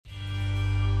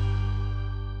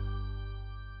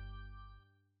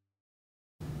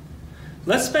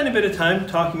let's spend a bit of time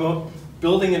talking about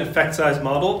building an effect size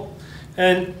model.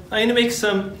 And I'm going to make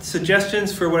some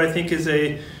suggestions for what I think is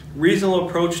a reasonable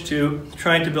approach to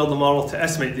trying to build a model to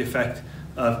estimate the effect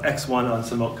of x1 on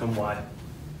some outcome y.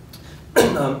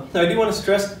 Now I do want to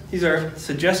stress these are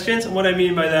suggestions, and what I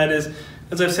mean by that is,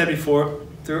 as I've said before,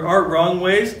 there are wrong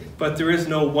ways, but there is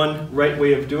no one right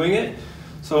way of doing it.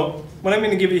 So what I'm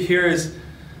going to give you here is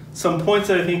some points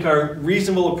that I think are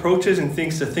reasonable approaches and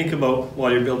things to think about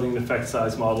while you're building an effect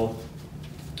size model.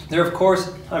 There, of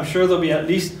course, I'm sure there'll be at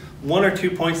least 1 or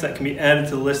 2 points that can be added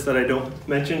to the list that I don't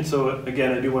mention. So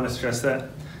again, I do want to stress that.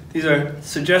 These are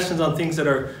suggestions on things that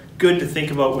are good to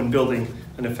think about when building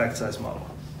an effect size model.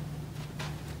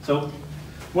 So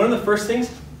one of the first things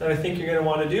that I think you're going to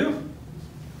want to do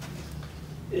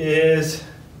is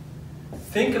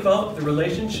think about the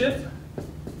relationship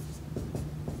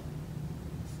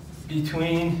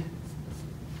between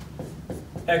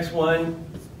x1,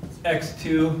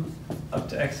 x2, up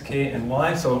to xk and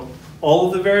y. So all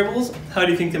of the variables, how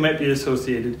do you think they might be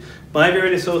associated?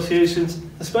 Bivariate associations,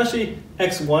 especially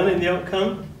x1 in the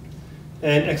outcome,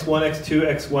 and x1, x2,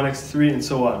 x1, x3, and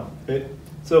so on. Right?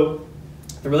 So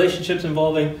the relationships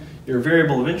involving your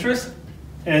variable of interest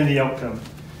and the outcome.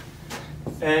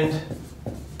 And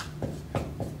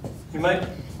you might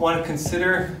want to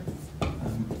consider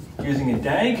using a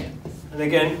DAG. And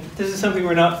again, this is something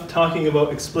we're not talking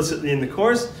about explicitly in the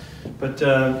course, but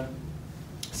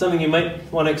something you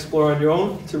might want to explore on your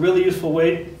own. It's a really useful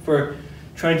way for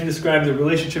trying to describe the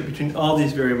relationship between all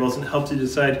these variables and helps you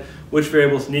decide which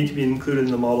variables need to be included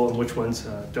in the model and which ones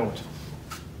don't.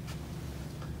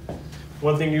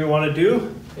 One thing you want to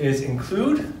do is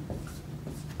include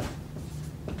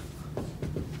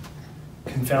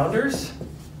confounders.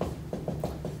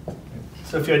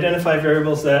 So if you identify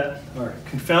variables that are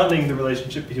confounding the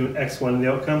relationship between x1 and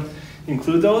the outcome,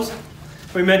 include those.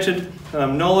 We mentioned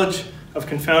knowledge of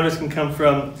confounders can come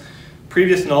from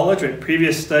previous knowledge, right?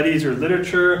 Previous studies or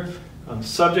literature,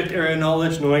 subject area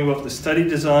knowledge, knowing about the study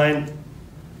design.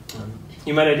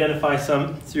 You might identify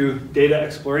some through data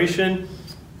exploration.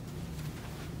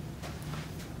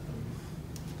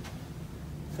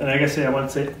 And I guess I want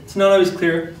to say, it's not always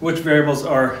clear which variables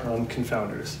are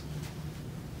confounders.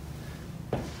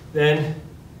 Then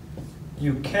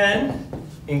you can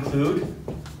include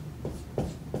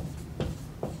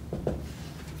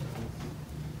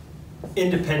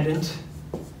independent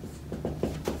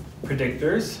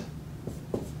predictors.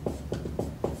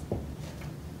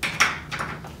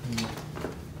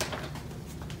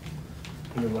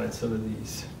 Underline some of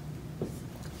these.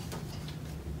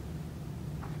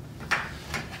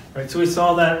 Right, so we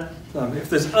saw that if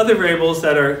there's other variables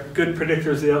that are good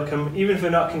predictors of the outcome, even if they're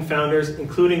not confounders,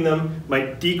 including them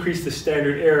might decrease the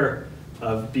standard error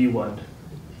of B1,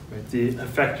 right, the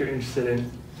effect you're interested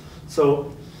in.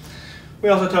 So we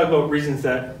also talk about reasons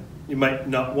that you might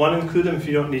not want to include them. If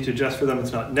you don't need to adjust for them,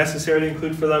 it's not necessary to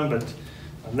include for them, but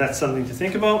that's something to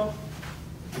think about.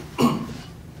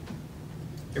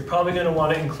 You're probably going to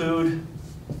want to include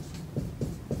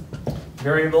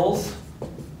variables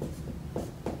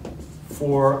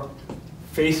for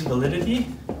face validity.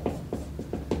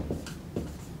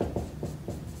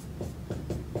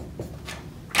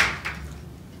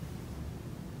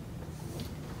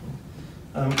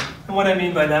 And what I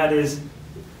mean by that is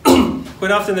quite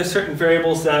often there's certain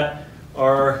variables that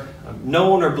are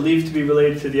known or believed to be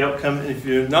related to the outcome, and if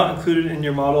you're not included in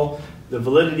your model, the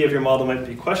validity of your model might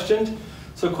be questioned.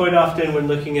 So quite often when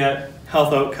looking at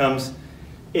health outcomes,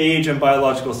 age and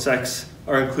biological sex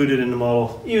are included in the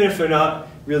model. Even if they're not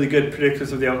really good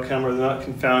predictors of the outcome or they're not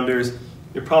confounders,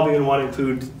 you're probably going to want to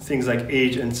include things like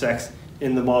age and sex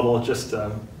in the model just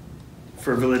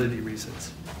for validity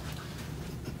reasons.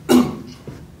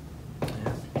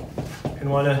 And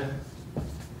want to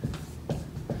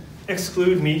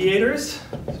exclude mediators.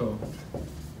 So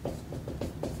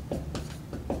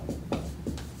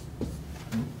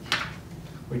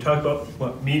we talked about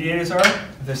what mediators are.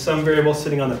 If there's some variable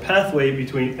sitting on the pathway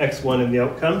between x1 and the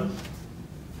outcome,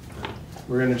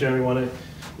 we're going to generally want to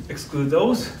exclude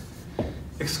those.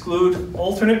 Exclude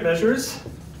alternate measures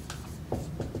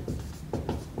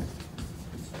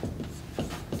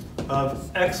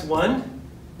of x1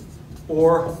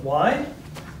 or y.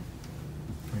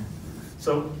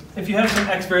 So if you have some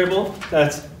x variable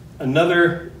that's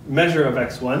another measure of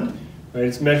x1, right,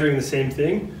 it's measuring the same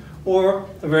thing, or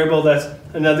a variable that's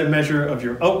another measure of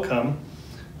your outcome,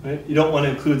 right, you don't want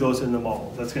to include those in the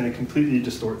model. That's going to completely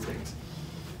distort things.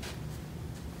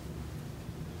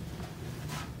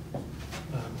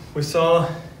 We saw,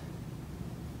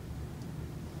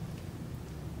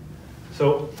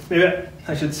 so maybe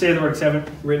I should say the words, I haven't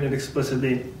written it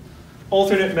explicitly.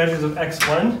 alternate measures of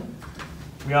x1,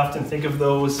 we often think of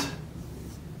those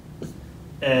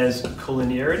as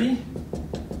collinearity.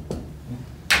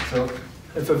 So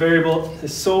if a variable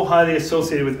is so highly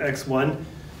associated with x1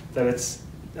 that it's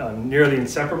nearly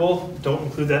inseparable, don't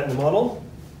include that in the model.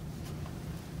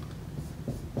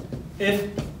 If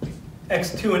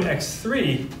x2 and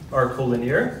x3 are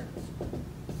collinear,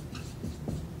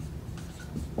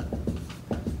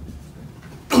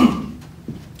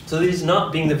 so these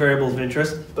not being the variables of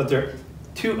interest, but they're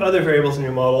two other variables in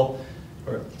your model,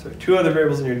 or sorry, two other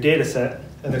variables in your data set,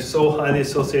 and they're so highly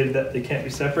associated that they can't be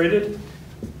separated.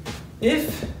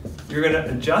 If you're going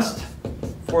to adjust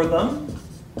for them,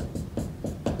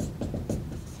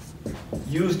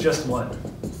 use just one.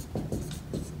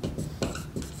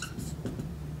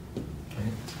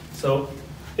 So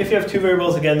if you have two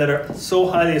variables, again, that are so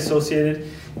highly associated,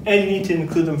 and you need to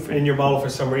include them in your model for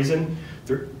some reason,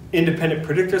 they're independent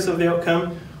predictors of the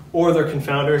outcome, or they're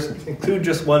confounders, include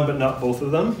just one but not both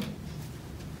of them.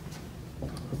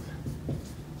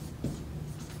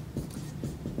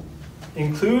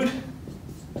 Include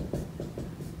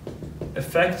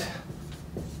effect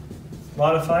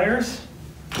modifiers.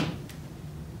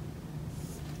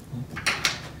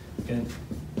 Again,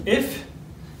 if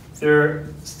they're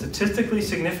statistically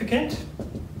significant,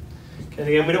 and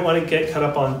again, we don't want to get caught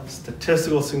up on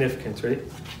statistical significance, right?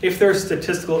 If there's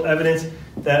statistical evidence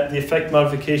that the effect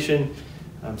modification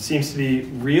seems to be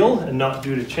real and not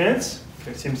due to chance,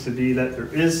 it seems to be that there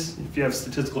is, if you have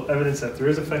statistical evidence that there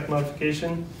is effect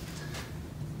modification,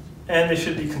 and they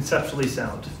should be conceptually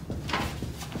sound.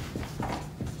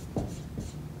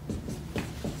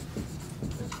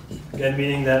 Again,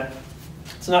 meaning that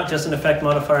it's not just an effect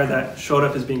modifier that showed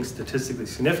up as being statistically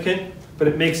significant, but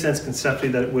it makes sense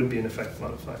conceptually that it would be an effect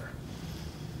modifier.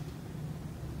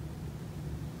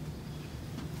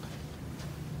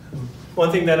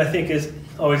 One thing that I think is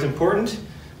always important,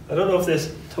 I don't know if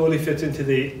this totally fits into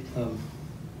the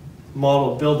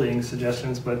model building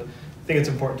suggestions, but I think it's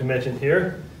important to mention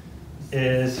here,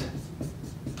 is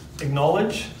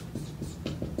acknowledge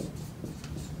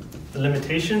the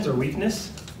limitations or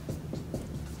weakness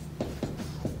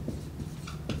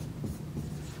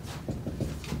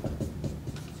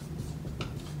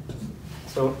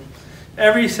So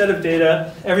every set of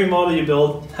data, every model you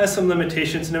build has some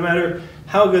limitations. No matter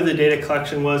how good the data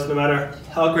collection was, no matter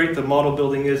how great the model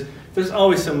building is, there's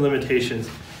always some limitations,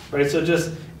 right? So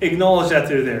just acknowledge that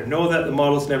they're there. Know that the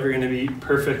model's never going to be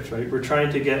perfect, right? We're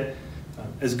trying to get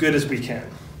as good as we can.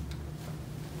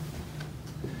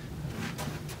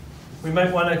 We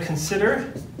might want to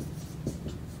consider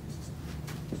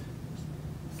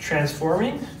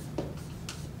transforming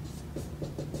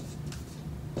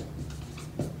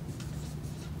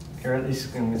here, at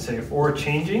least I'm going to say, or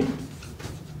changing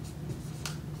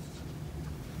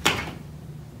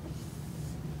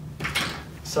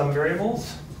some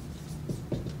variables.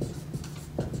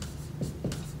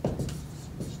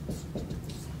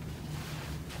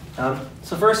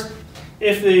 So first,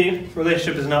 if the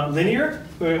relationship is not linear,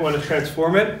 we might want to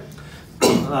transform it.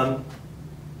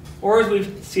 Or as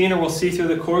we've seen or we'll see through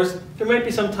the course, there might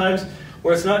be some times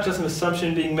where it's not just an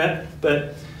assumption being met,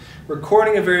 but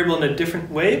recording a variable in a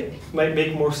different way might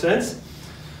make more sense.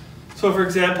 So for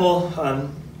example,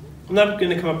 I'm not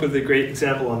going to come up with a great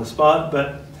example on the spot,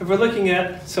 but if we're looking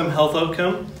at some health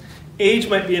outcome, age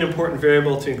might be an important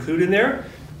variable to include in there,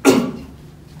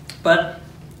 but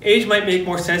age might make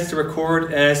more sense to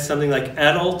record as something like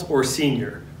adult or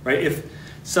senior, right? If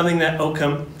something that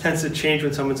outcome tends to change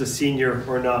when someone's a senior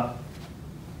or not.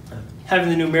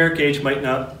 Having the numeric age might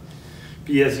not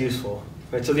be as useful,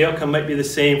 right? So the outcome might be the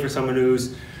same for someone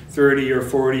who's 30 or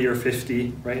 40 or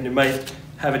 50, right? And it might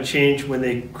have a change when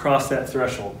they cross that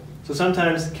threshold. So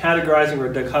sometimes categorizing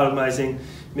or dichotomizing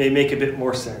may make a bit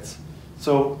more sense.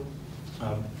 So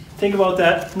think about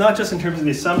that, not just in terms of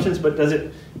the assumptions, but does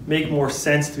it make more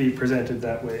sense to be presented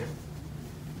that way?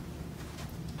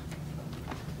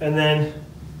 And then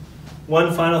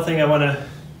one final thing I want to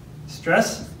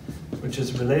stress, which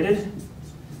is related,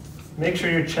 make sure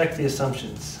you check the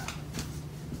assumptions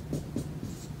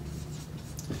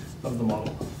of the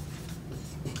model.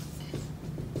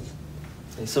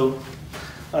 Okay, so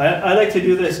I like to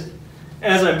do this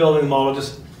as I'm building the model,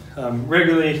 just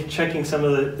regularly checking some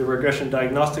of the regression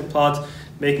diagnostic plots,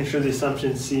 making sure the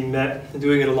assumptions seem met, and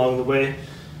doing it along the way.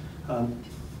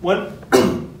 One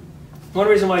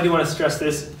reason why I do want to stress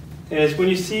this is when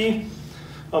you see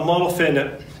a model fit,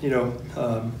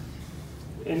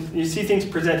 and you see things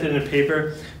presented in a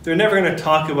paper, they're never going to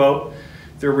talk about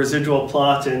their residual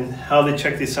plot and how they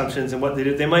check the assumptions and what they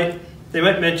did. They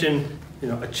might mention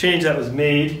a change that was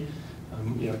made,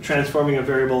 transforming a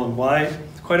variable in y.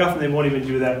 Quite often they won't even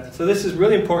do that. So this is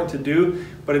really important to do,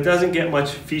 but it doesn't get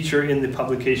much feature in the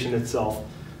publication itself.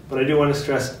 But I do want to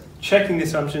stress checking the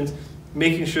assumptions,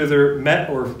 making sure they're met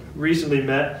or reasonably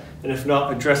met, and if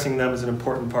not, addressing them is an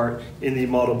important part in the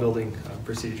model building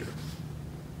procedure.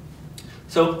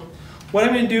 So what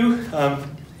I'm going to do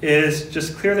is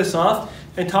just clear this off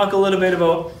and talk a little bit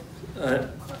about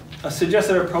a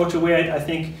suggested approach, a way I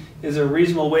think is a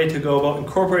reasonable way to go about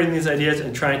incorporating these ideas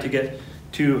and trying to get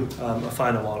to a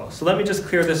final model. So let me just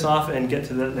clear this off and get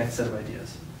to the next set of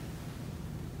ideas.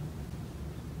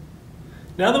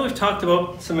 Now that we've talked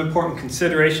about some important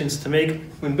considerations to make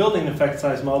when building an effect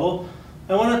size model,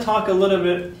 I want to talk a little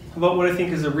bit about what I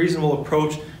think is a reasonable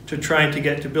approach to trying to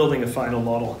get to building a final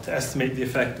model to estimate the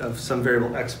effect of some variable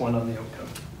x1 on the outcome.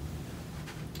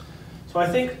 So I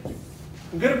think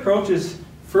a good approach is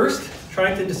first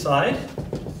trying to decide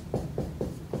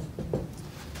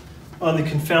on the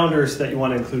confounders that you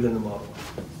want to include in the model.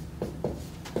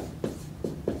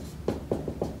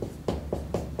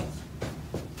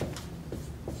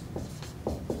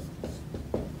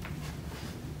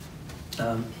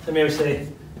 I may say,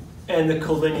 and the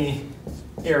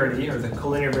collinearity, or the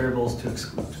collinear variables to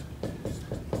exclude.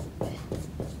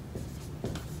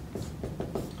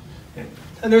 Okay.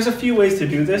 And there's a few ways to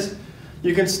do this.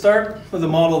 You can start with a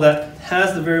model that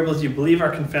has the variables you believe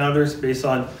are confounders based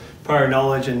on prior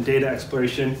knowledge and data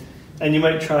exploration, and you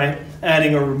might try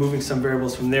adding or removing some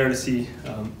variables from there to see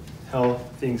how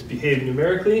things behave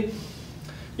numerically.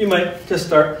 You might just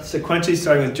start sequentially,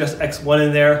 starting with just x1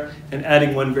 in there and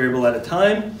adding one variable at a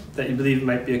time that you believe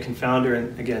might be a confounder,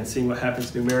 and again, seeing what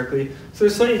happens numerically. So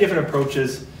there's slightly different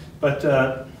approaches, but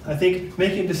I think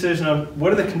making a decision on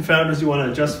what are the confounders you want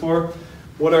to adjust for,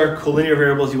 what are collinear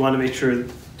variables you want to make sure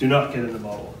do not get in the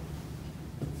model.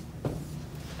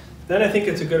 Then I think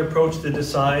it's a good approach to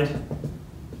decide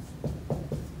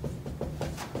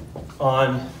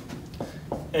on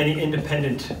any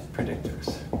independent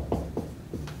predictors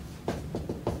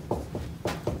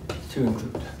to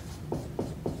include.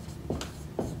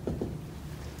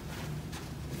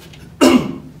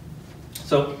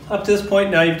 So up to this point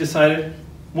now you've decided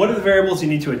what are the variables you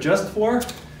need to adjust for,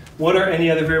 what are any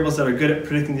other variables that are good at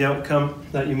predicting the outcome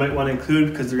that you might want to include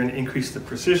because they're going to increase the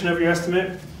precision of your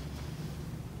estimate.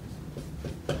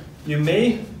 You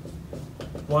may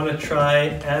want to try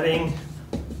adding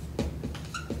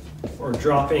or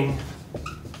dropping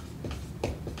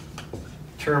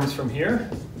terms from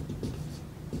here.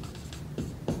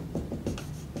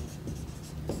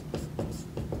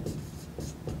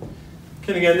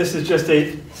 And again, this is just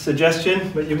a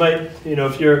suggestion, but you might,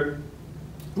 if you're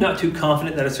not too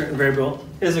confident that a certain variable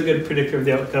is a good predictor of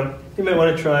the outcome, you might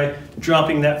want to try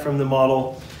dropping that from the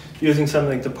model using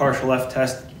something like the partial F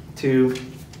test to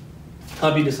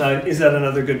help you decide, is that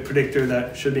another good predictor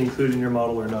that should be included in your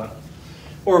model or not?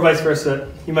 Or vice versa,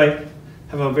 you might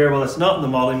have a variable that's not in the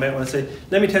model, you might want to say,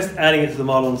 let me test adding it to the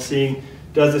model and seeing,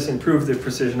 does this improve the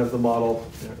precision of the model?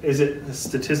 Is it a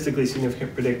statistically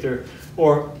significant predictor?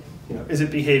 Or is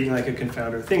it behaving like a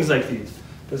confounder? Things like these.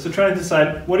 So try and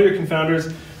decide, what are your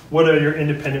confounders? What are your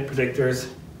independent predictors?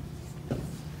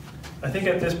 I think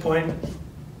at this point,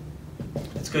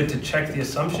 it's good to check the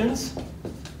assumptions.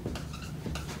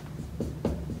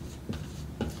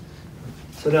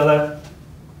 So now that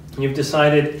you've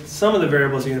decided some of the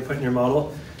variables you're going to put in your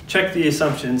model, check the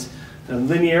assumptions. And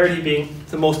linearity being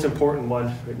the most important one,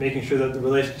 right? Making sure that the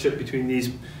relationship between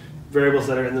these variables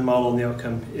that are in the model and the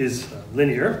outcome is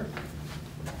linear.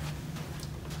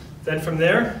 Then from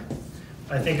there,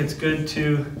 I think it's good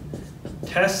to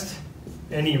test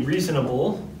any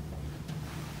reasonable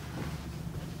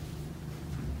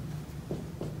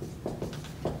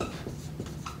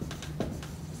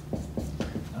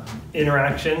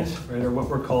interactions, right, or what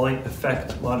we're calling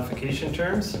effect modification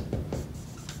terms.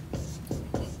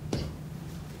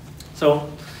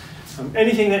 So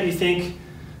anything that you think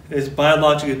is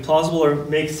biologically plausible or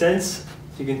makes sense,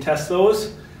 you can test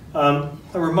those.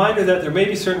 A reminder that there may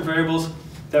be certain variables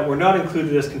that were not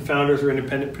included as confounders or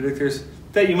independent predictors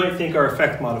that you might think are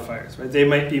effect modifiers, right? They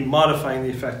might be modifying the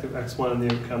effect of x1 on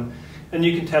the outcome, and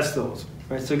you can test those,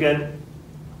 right? So again,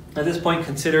 at this point,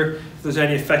 consider if there's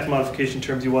any effect modification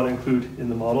terms you want to include in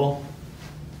the model.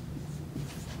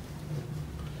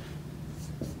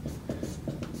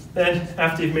 Then,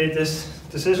 after you've made this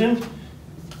decision,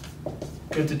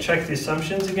 good to check the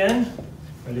assumptions again.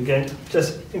 Right, again,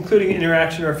 just including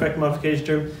interaction or effect modification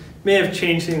term may have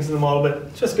changed things in the model, but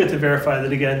it's just good to verify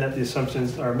that again that the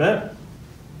assumptions are met.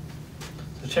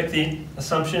 So check the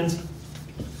assumptions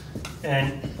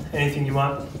and anything you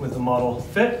want with the model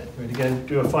fit. Right, again,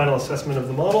 do a final assessment of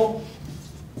the model.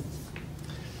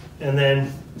 and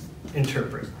then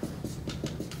interpret.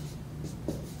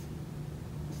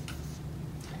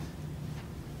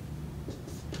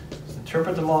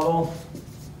 Interpret the model,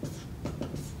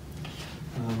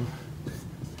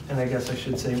 and I guess I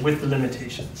should say with the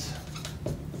limitations.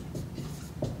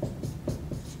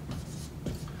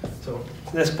 So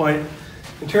at this point,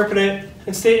 interpret it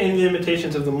and state any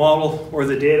limitations of the model or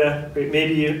the data. Right?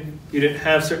 Maybe you didn't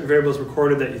have certain variables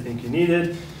recorded that you think you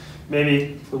needed.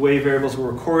 Maybe the way variables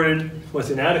were recorded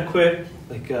was inadequate,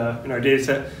 like in our data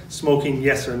set, smoking,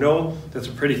 yes or no. That's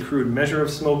a pretty crude measure of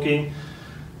smoking.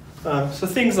 So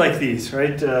things like these,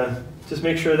 right? Just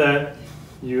make sure that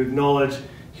you acknowledge,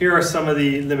 here are some of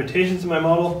the limitations of my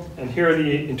model, and here are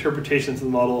the interpretations of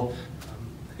the model,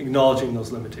 acknowledging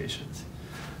those limitations.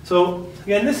 So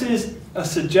again, this is a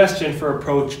suggestion for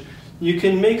approach. You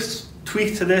can make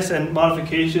tweaks to this and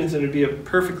modifications, and it would be a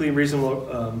perfectly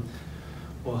reasonable,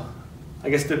 well, I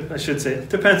guess I should say, it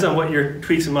depends on what your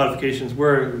tweaks and modifications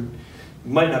were. It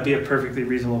might not be a perfectly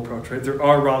reasonable approach, right? There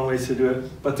are wrong ways to do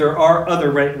it, but there are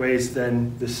other right ways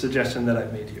than the suggestion that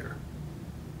I've made here.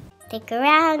 Stick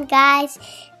around, guys.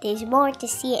 There's more to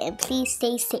see, and please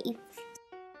stay safe.